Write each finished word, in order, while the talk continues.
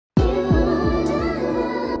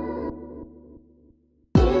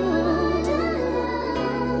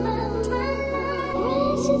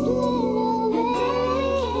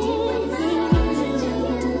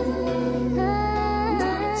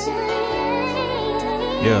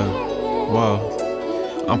Yeah,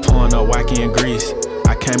 whoa. I'm pulling up Wocky in Greece.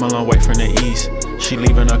 I came a long way from the east. She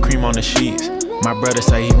leaving her cream on the sheets. My brother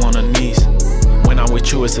say he want a niece. When I'm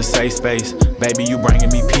with you, it's a safe space. Baby, you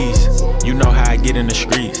bringing me peace. You know how I get in the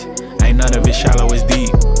streets. Ain't none of it shallow, it's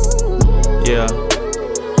deep. Yeah,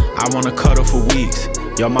 I wanna cuddle for weeks.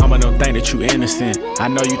 Your mama don't think that you innocent. I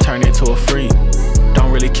know you turned into a freak.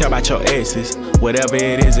 Don't really care about your exes. Whatever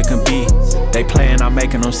it is, it can be. They playin', I'm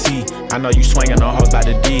making them see. I know you swinging on hoes by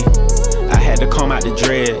the D. I had to comb out the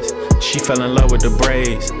dreads. She fell in love with the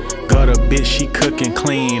braids. Gutter bitch, she cookin'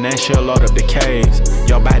 clean, and she'll load up the caves.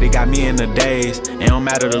 Your body got me in the daze. It don't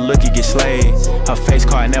matter the look, you get slayed. Her face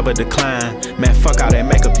card never decline. Man, fuck all that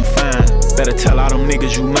makeup, you fine. Better tell all them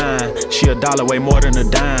niggas you mine. She a dollar way more than a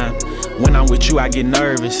dime. When I'm with you, I get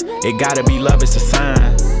nervous. It gotta be love, it's a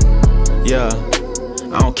sign. Yeah,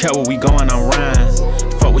 I don't care where we going, I'm rhyme.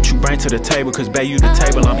 Fuck what you bring to the table, cause babe, you the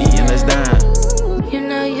table, I'm eating, let's dine. You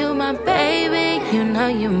know you my baby, you know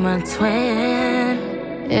you my twin.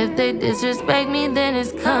 If they disrespect me, then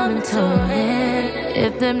it's coming to an end.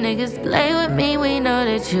 If them niggas play with me, we know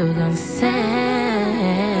that you gon' sin.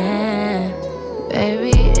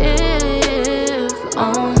 Baby, if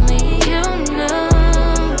only you knew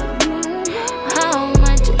how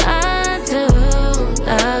much I do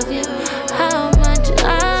love you, how much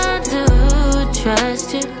I do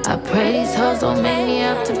trust you. I pray these hoes don't make me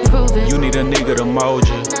have to prove it. You need a nigga to mold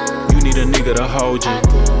you. You need a nigga to hold you.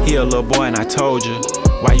 He a little boy and I told you.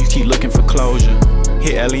 Why you keep looking for closure?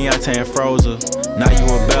 Hit Eliante and Frozer. Now you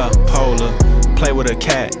a bear, polar. Play with a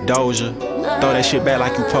cat, Doja. Throw that shit back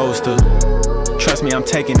like you supposed to. Trust me, I'm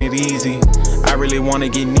taking it easy. I really wanna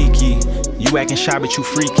get Nikki. You acting shy, but you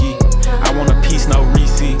freaky. I want a piece, no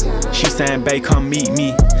receipt. She saying, babe, come meet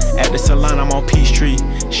me. At the salon, I'm on Peachtree.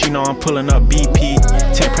 She know I'm pulling up BP.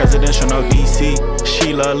 10 presidential, no DC.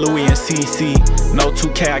 Sheila, Louis, and CC. No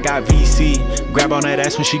 2K, I got VC. Grab on that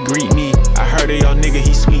ass when she greet me. I heard of your nigga,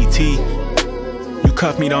 he sweet tea. You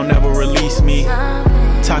cuff me, don't never release me.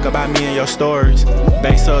 Talk about me in your stories.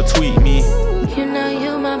 Base up, tweet me. You know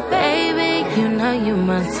you my baby, you know you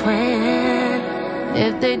my twin.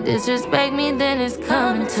 If they disrespect me, then it's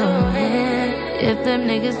coming to an end. If them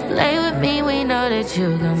niggas play with me, we know that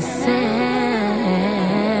you gon' sin.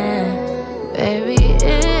 Baby,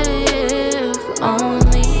 if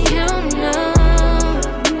only you knew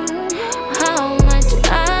how much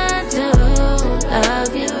I do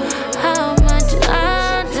love you, how much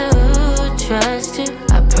I do trust you.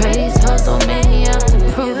 I pray these hoes don't make me have to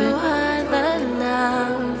prove it. You are the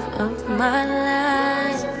love of my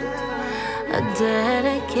life. I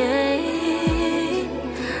dedicate